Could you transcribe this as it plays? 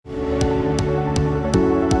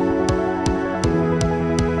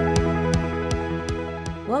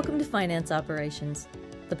Welcome to Finance Operations,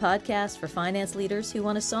 the podcast for finance leaders who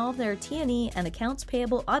want to solve their T&E and accounts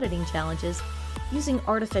payable auditing challenges using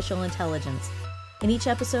artificial intelligence. In each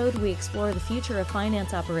episode, we explore the future of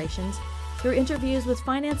finance operations through interviews with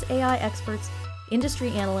finance AI experts, industry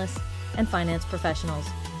analysts, and finance professionals.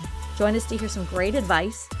 Join us to hear some great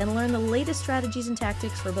advice and learn the latest strategies and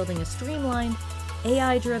tactics for building a streamlined,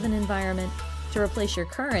 AI-driven environment to replace your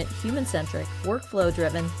current human-centric,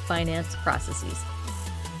 workflow-driven finance processes.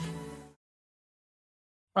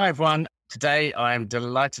 Hi, everyone. Today, I am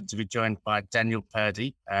delighted to be joined by Daniel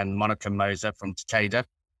Purdy and Monica Moser from Takeda,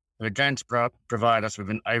 who are going to provide us with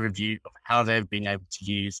an overview of how they've been able to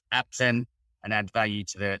use AppZen and add value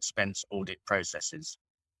to their expense audit processes.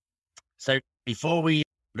 So before we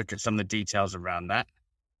look at some of the details around that,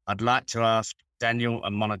 I'd like to ask Daniel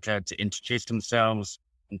and Monica to introduce themselves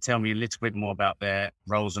and tell me a little bit more about their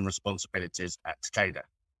roles and responsibilities at Takeda.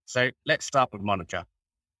 So let's start with Monica.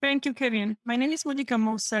 Thank you, Kevin. My name is Monica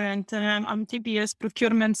Moser, and I'm TBS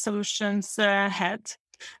Procurement Solutions Head.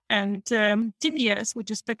 And TBS, which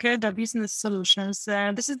is Takeda Business Solutions,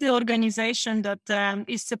 this is the organization that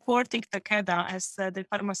is supporting Takeda as the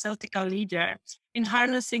pharmaceutical leader in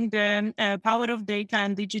harnessing the power of data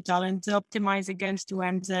and digital and to optimize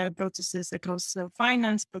end-to-end processes across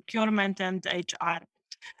finance, procurement, and HR.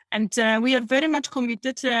 And we are very much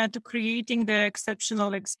committed to creating the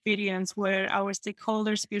exceptional experience where our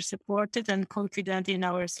stakeholders feel supported and confident in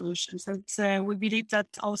our solutions. And we believe that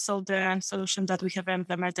also the solution that we have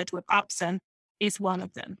implemented with AppZen is one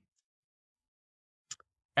of them.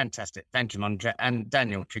 Fantastic. Thank you, Monica. And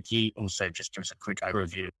Daniel, could you also just give us a quick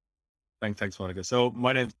overview? Thanks, Monica. So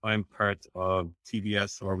I'm part of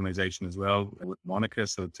TBS organization as well with Monica,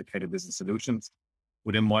 so Takeda Business Solutions.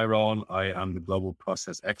 Within my role, I am the global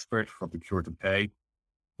process expert for procure to pay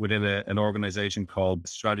within an organization called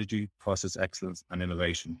Strategy, Process Excellence and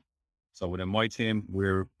Innovation. So within my team,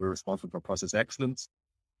 we're responsible for process excellence.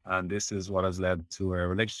 And this is what has led to a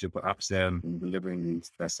relationship with AppZen in delivering these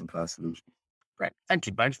best-in-class solutions. Great. Thank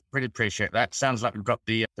you both. Really appreciate that. Sounds like we've got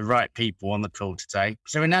the right people on the call today.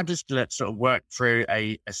 So we're now just let's sort of work through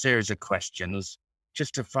a series of questions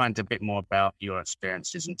just to find a bit more about your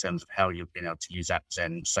experiences in terms of how you've been able to use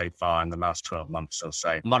AppZen so far in the last 12 months or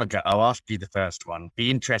so. Monica, I'll ask you the first one. Be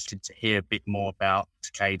interested to hear a bit more about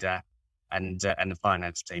Takeda and the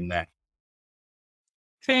finance team there.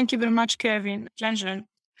 Thank you very much, Kevin. Pleasure.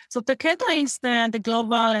 So Takeda is the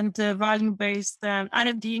global and value-based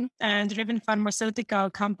R&D driven pharmaceutical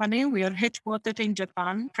company. We are headquartered in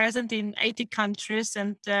Japan, present in 80 countries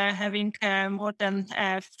and having more than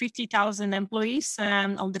 50,000 employees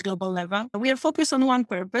on the global level. We are focused on one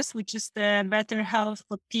purpose, which is the better health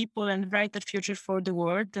for people and brighter future for the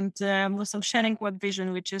world. And also sharing one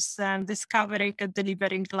vision, which is discovering and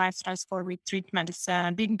delivering life-transforming treatments,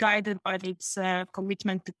 being guided by its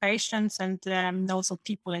commitment to patients and also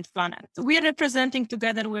people and planet. We are representing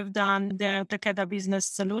together with the Takeda Business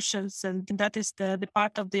Solutions, and that is the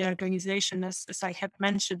part of the organization, as I have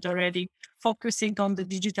mentioned already, focusing on the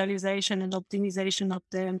digitalization and optimization of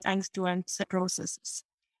the end-to-end processes.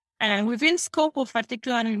 And within scope of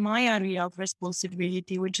particularly my area of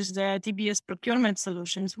responsibility, which is the TBS Procurement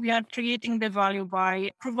Solutions, we are creating the value by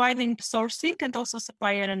providing sourcing and also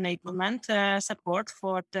supplier enablement support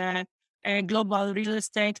for the global real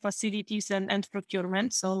estate facilities and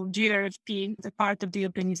procurement, so GRFP, the part of the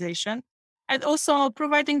organization, and also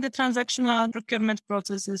providing the transactional procurement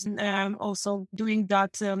processes, and also doing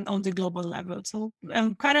that on the global level. So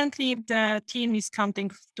currently the team is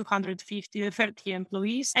counting 230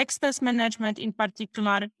 employees. Expense management in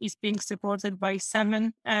particular is being supported by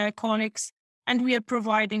 7 colleagues, and we are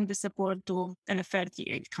providing the support to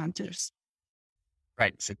 38 countries.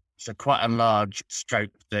 Great. So quite a large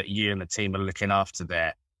scope that you and the team are looking after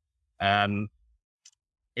there.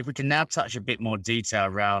 If we can now touch a bit more detail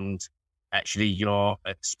around actually your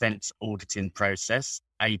expense auditing process,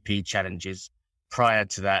 AP challenges prior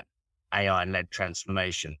to that AI-led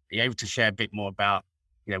transformation. Are you able to share a bit more about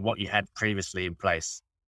what you had previously in place?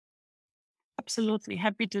 Absolutely.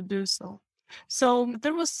 Happy to do so. So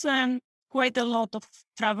there was quite a lot of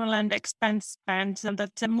travel and expense spend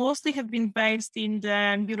that mostly have been based in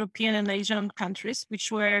the European and Asian countries,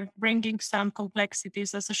 which were bringing some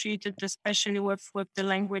complexities associated, especially with the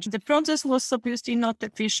language. The process was obviously not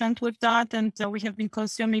efficient with that, and we have been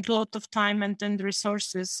consuming a lot of time and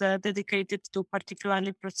resources dedicated to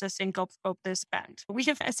particularly processing of the spend. We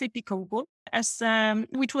have SAP Concur,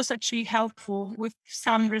 which was actually helpful with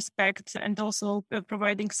some respect and also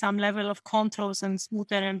providing some level of controls and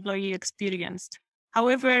smoother employee experience.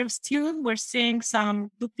 However, still we're seeing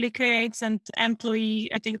some duplicates and employee,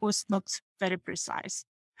 I think, was not very precise.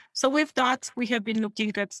 So with that, we have been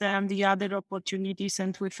looking at the other opportunities,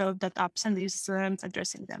 and we felt that Absent is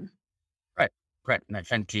addressing them. Right. Great. No,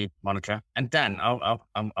 thank you, Monica. And Dan,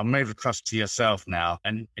 I'll move across to yourself now.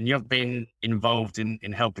 And you've been involved in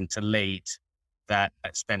helping to lead that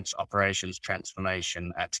expense operations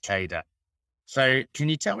transformation at Takeda. So can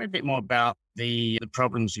you tell me a bit more about the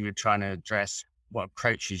problems you were trying to address, what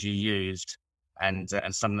approaches you used, and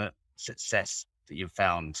some of the success that you've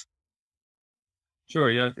found? Sure.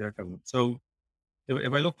 Yeah. Kevin. So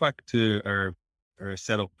if I look back to our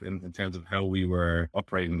setup in terms of how we were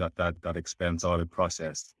operating that expense audit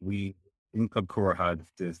process, we in Concur had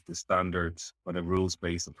the standard but a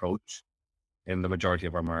rules-based approach in the majority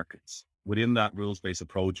of our markets. Within that rules-based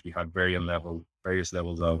approach, we had various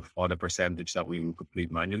levels of audit percentage that we would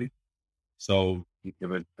complete manually. So if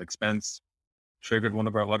an expense triggered one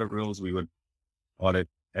of our audit rules, we would audit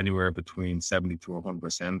anywhere between 70 to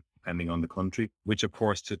 100%, depending on the country, which of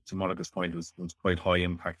course, to Monica's point, was quite high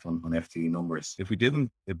impact on FTE numbers. If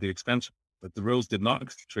the rules did not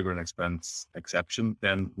trigger an expense exception,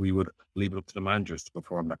 then we would leave it up to the managers to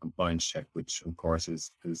perform that compliance check, which of course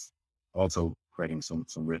is also creating some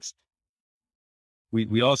risk.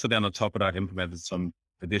 We also then on top of that implemented some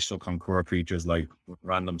additional Concur features like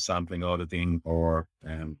random sampling auditing or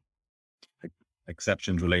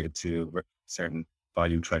exceptions related to certain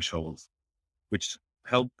value thresholds, which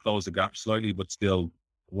helped close the gap slightly, but still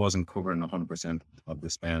wasn't covering 100% of the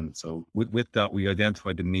spend. So with that, we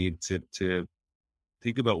identified the need to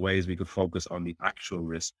think about ways we could focus on the actual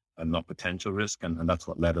risk and not potential risk. And that's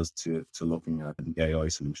what led us to looking at the AI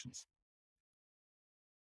solutions.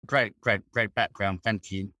 Great background.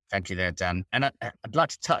 Thank you there, Dan. And I'd like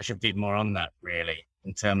to touch a bit more on that really,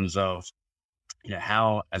 in terms of,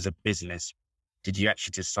 how as a business, did you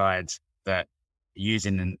actually decide that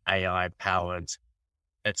using an AI powered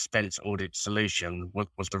expense audit solution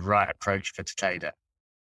was the right approach for Takeda?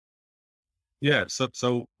 Yeah.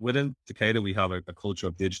 So within Takeda, we have a culture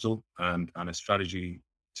of digital and a strategy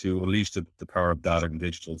to unleash the power of data and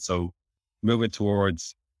digital. So moving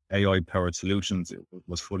towards AI powered solutions, it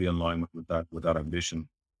was fully in line with that ambition.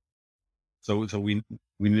 So we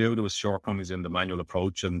knew there was shortcomings in the manual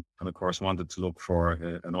approach and of course wanted to look for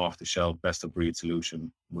an off the shelf best of breed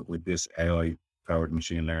solution with this AI powered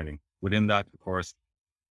machine learning. Within that, of course,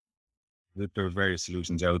 there are various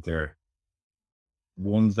solutions out there.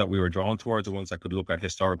 Ones that we were drawn towards are ones that could look at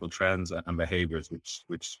historical trends and behaviors,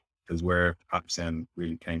 which is where AppSend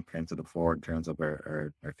really came to the fore in terms of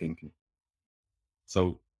our thinking.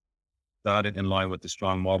 So that in line with the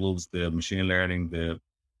strong models, the machine learning, the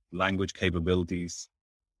language capabilities,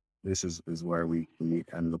 this is where we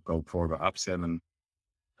ended up going forward with AppSend and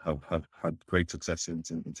have had great success in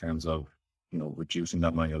terms of reducing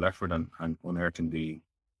that manual effort and unearthing the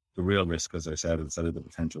real risk, as I said, instead of the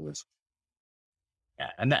potential risk. Yeah,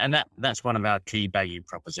 and that's one of our key value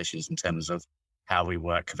propositions in terms of how we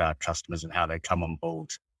work with our customers and how they come on board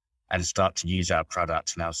and start to use our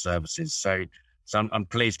products and our services. So I'm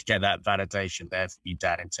pleased to get that validation there for you,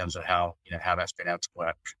 Dan, in terms of how that's been able to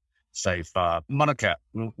work so far. Monica,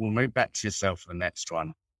 we'll move back to yourself for the next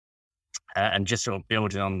one. And just sort of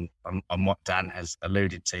building on what Dan has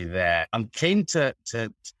alluded to there, I'm keen to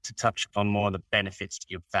touch upon more of the benefits that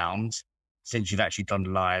you've found since you've actually gone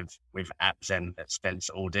live with AppSend Expense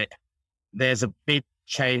Audit. There's a big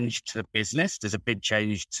change to the business. There's a big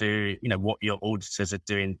change to what your auditors are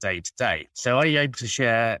doing day to day. So are you able to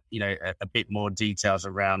share a bit more details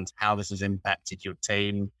around how this has impacted your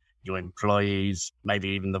team, your employees, maybe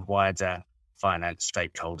even the wider finance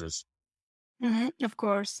stakeholders? Of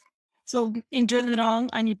course. So in general,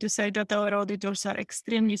 I need to say that our auditors are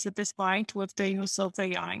extremely satisfied with the use of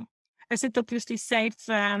AI, as it obviously saves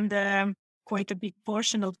them quite a big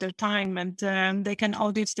portion of their time, and they can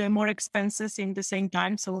audit the more expenses in the same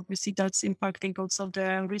time. So obviously that's impacting also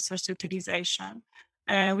the resource utilization.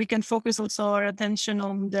 We can focus also our attention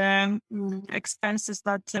on the expenses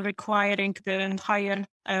that are requiring the higher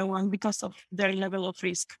one because of their level of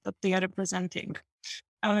risk that they are representing.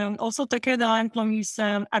 Also, Takeda employees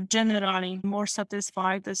are generally more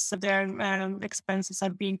satisfied as their expenses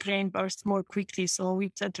are being reimbursed more quickly. So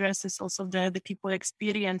it addresses also the people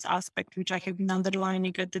experience aspect, which I have been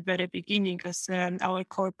underlining at the very beginning as our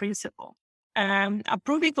core principle.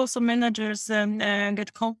 Approving also managers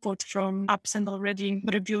get comfort from AppSend already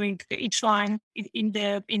reviewing each line in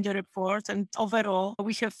the report, and overall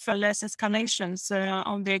we have less escalations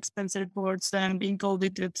on the expense reports being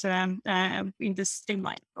audited in this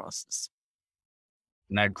streamlined process.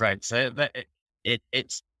 No, great. So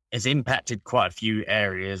it's impacted quite a few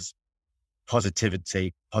areas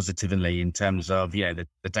positively in terms of the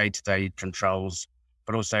day-to-day controls,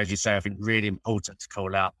 But also, as you say, I think really important to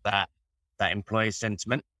call out that employee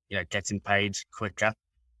sentiment, getting paid quicker,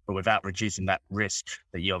 but without reducing that risk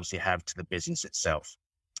that you obviously have to the business itself.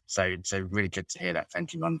 So really good to hear that.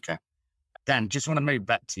 Thank you, Monica. Dan, just want to move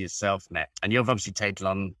back to yourself next. And you've obviously taken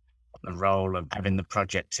on the role of having the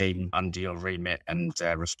project team under your remit and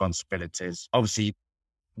responsibilities. Obviously,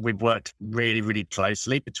 we've worked really, really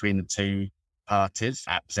closely between the two parties,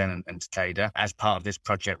 AppZen and Takeda, as part of this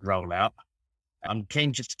project rollout. I'm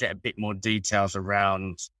keen just to get a bit more details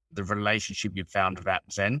around the relationship you've found with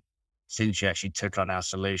AppZen since you actually took on our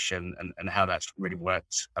solution and how that's really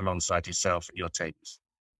worked alongside yourself and your teams.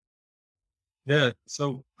 Yeah,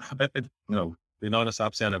 so being honest,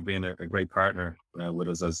 AppZen have been a great partner with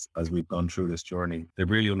us as we've gone through this journey. They've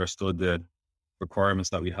really understood the requirements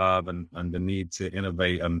that we have and the need to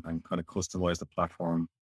innovate and kind of customize the platform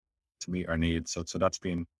to meet our needs. So that's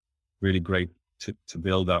been really great to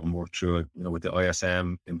build that and work through it, with the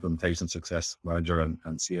ISM, Implementation Success Manager and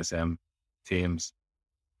CSM teams.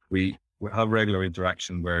 We have regular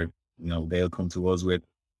interaction where, they'll come to us with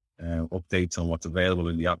updates on what's available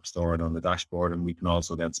in the App Store and on the dashboard. And we can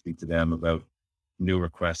also then speak to them about new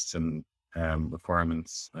requests and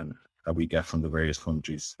requirements and that we get from the various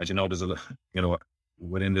countries. As you know, there's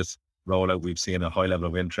within this rollout, we've seen a high level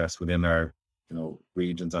of interest within our,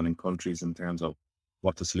 regions and in countries in terms of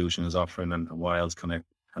what the solution is offering and what else can it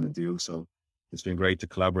do. So it's been great to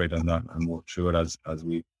collaborate on that and work through it as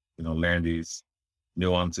we, learn these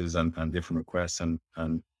nuances and different requests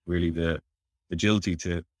and really the agility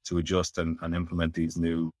to adjust and implement these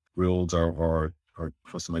new rules or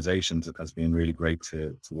customizations. It has been really great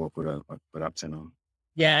to work with AppZen on.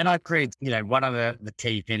 Yeah, and I agree. One of the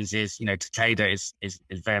key things is, Takeda is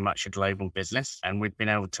very much a global business, and we've been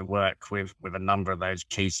able to work with a number of those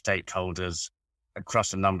key stakeholders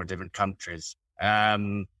across a number of different countries.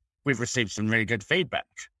 We've received some really good feedback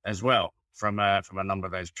as well from a number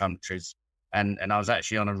of those countries, and I was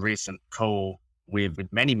actually on a recent call with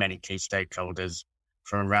many key stakeholders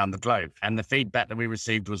from around the globe. And the feedback that we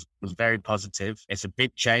received was very positive. It's a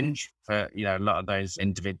big change for, a lot of those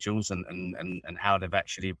individuals and how they've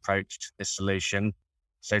actually approached this solution.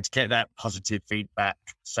 So to get that positive feedback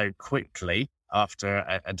so quickly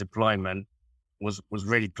after a deployment was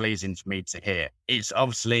really pleasing for me to hear. It's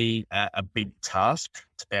obviously a big task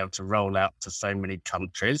to be able to roll out to so many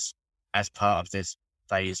countries as part of this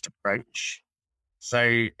phased approach. So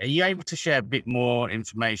are you able to share a bit more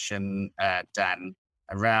information, Dan,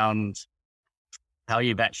 around how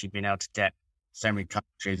you've actually been able to get so many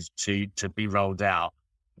countries to be rolled out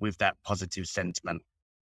with that positive sentiment?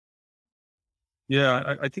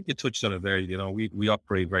 Yeah, I think you touched on it there. We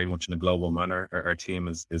operate very much in a global manner. Our team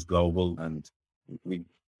is global, and we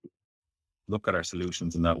look at our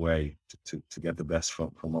solutions in that way to get the best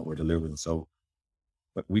from what we're delivering. So,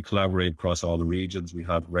 but we collaborate across all the regions. We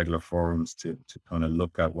have regular forums to kind of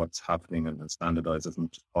look at what's happening and standardize as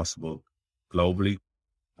much as possible globally.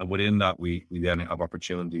 And within that, we then have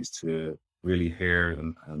opportunities to really hear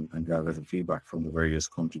and gather the feedback from the various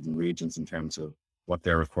countries and regions in terms of what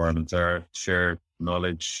their requirements are, share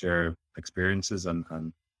knowledge, share experiences, and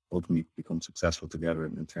ultimately become successful together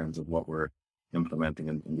in terms of what we're implementing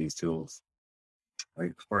in these tools.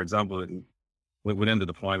 Like, for example, within the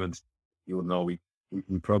deployment, you would know we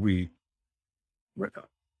probably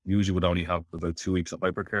usually would only have about 2 weeks of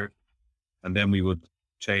hypercare, and then we would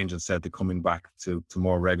change instead to coming back to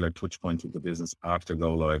more regular touch points with the business after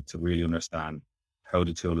go live to really understand how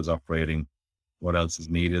the tool is operating, what else is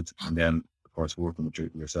needed, and then of course working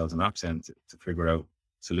with yourselves and AppZen to figure out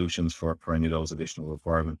solutions for any of those additional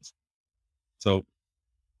requirements. So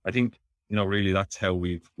I think really that's how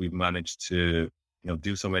we've managed to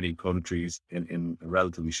do so many countries in a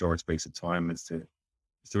relatively short space of time, is to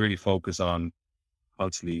really focus on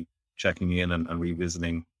constantly checking in and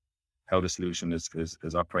revisiting how the solution is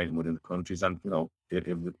operating within the countries. And,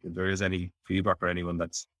 if there is any feedback or anyone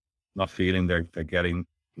that's not feeling they're getting,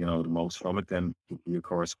 the most from it, then we of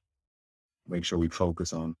course make sure we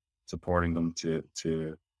focus on supporting them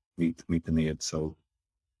to meet the needs. So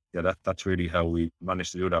yeah, that's really how we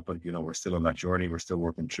managed to do that. But, we're still on that journey. We're still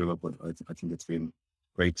working through it, but I think it's been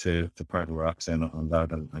great to partner with AppZen on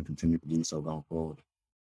that and continue to do so going forward.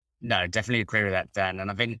 No, definitely agree with that, Dan.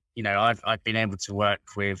 And I think, I've been able to work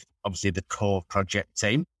with obviously the core project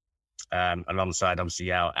team, alongside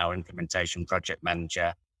obviously our implementation project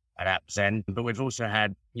manager at AppZen. But we've also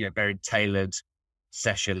had, very tailored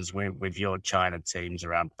sessions with your China teams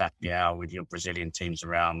around Takeda, with your Brazilian teams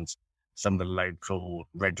around some of the local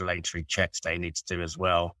regulatory checks they need to do as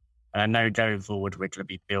well. And I know going forward, we're going to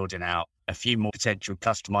be building out a few more potential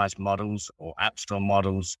customized models or App Store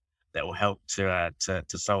models that will help to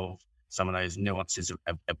solve some of those nuances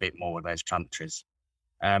a bit more with those countries.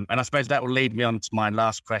 And I suppose that will lead me on to my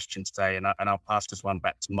last question today, and I'll pass this one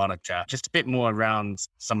back to Monica. Just a bit more around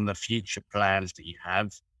some of the future plans that you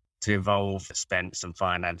have to evolve expense and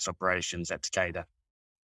finance operations at Takeda.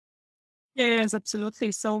 Yes,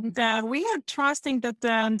 absolutely. So we are trusting that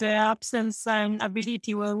the absence and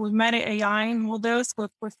ability with many AI models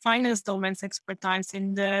with finance domains expertise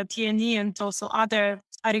in the T&E and also other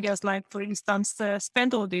areas like, for instance,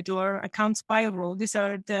 spend audit or accounts payable. These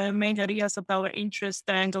are the main areas of our interest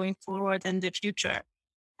going forward in the future.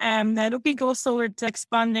 Looking also at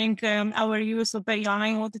expanding our use of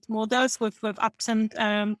AI audit models with apps and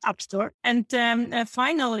App Store. And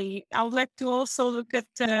finally, I would like to also look at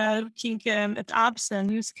looking at apps and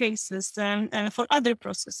use cases for other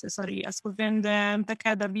processes areas within the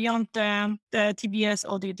Takeda beyond the TBS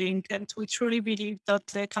auditing. And we truly believe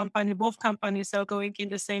that both companies are going in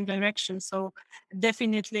the same direction. So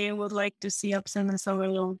definitely would like to see Absen as our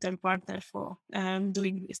long-term partner for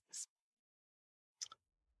doing business.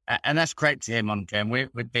 And that's great to hear, Monica. And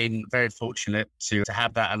we've been very fortunate to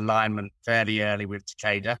have that alignment fairly early with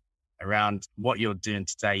Takeda around what you're doing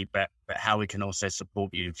today, but how we can also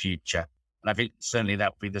support you in future. And I think certainly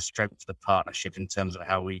that will be the strength of the partnership in terms of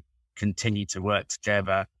how we continue to work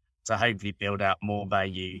together to hopefully build out more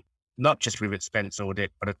value, not just with expense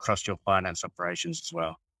audit, but across your finance operations as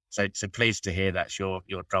well. So pleased to hear that's your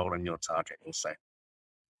goal and your target also.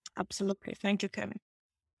 Absolutely. Thank you, Kevin.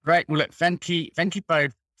 Great. Well, look, thank you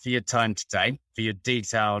both for your time today, for your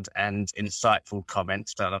detailed and insightful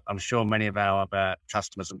comments that I'm sure many of our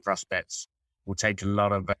customers and prospects will take a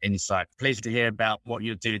lot of insight. Pleased to hear about what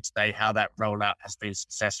you're doing today, how that rollout has been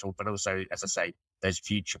successful, but also, as I say, those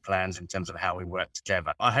future plans in terms of how we work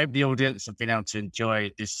together. I hope the audience have been able to enjoy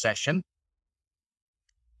this session.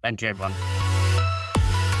 Thank you, everyone.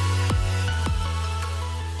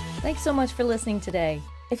 Thanks so much for listening today.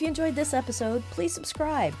 If you enjoyed this episode, please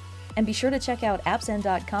subscribe. And be sure to check out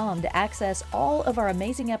appsen.com to access all of our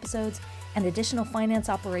amazing episodes and additional finance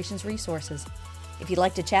operations resources. If you'd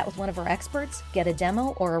like to chat with one of our experts, get a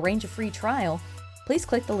demo, or arrange a free trial, please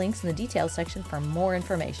click the links in the details section for more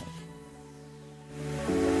information.